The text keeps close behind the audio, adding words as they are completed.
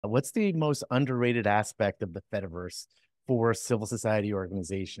What's the most underrated aspect of the Fediverse for civil society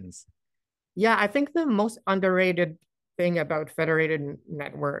organizations? Yeah, I think the most underrated thing about federated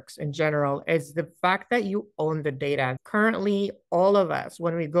networks in general is the fact that you own the data. Currently, all of us,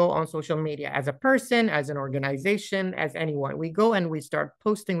 when we go on social media as a person, as an organization, as anyone, we go and we start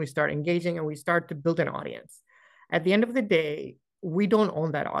posting, we start engaging, and we start to build an audience. At the end of the day, we don't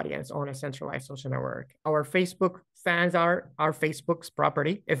own that audience on a centralized social network. Our Facebook fans are our Facebook's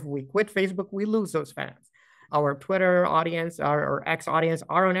property. If we quit Facebook, we lose those fans. Our Twitter audience, our X audience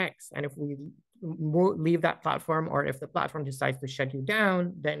are on X. And if we leave that platform, or if the platform decides to shut you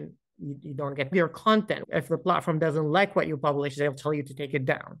down, then you don't get your content. If the platform doesn't like what you publish, they'll tell you to take it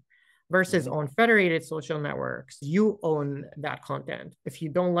down. Versus Mhm. on federated social networks, you own that content. If you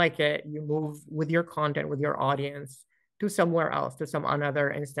don't like it, you move with your content, with your audience to somewhere else, to some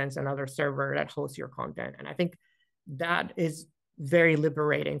another instance, another server that hosts your content. And I think that is very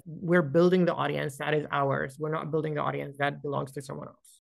liberating. We're building the audience that is ours. We're not building the audience that belongs to someone else.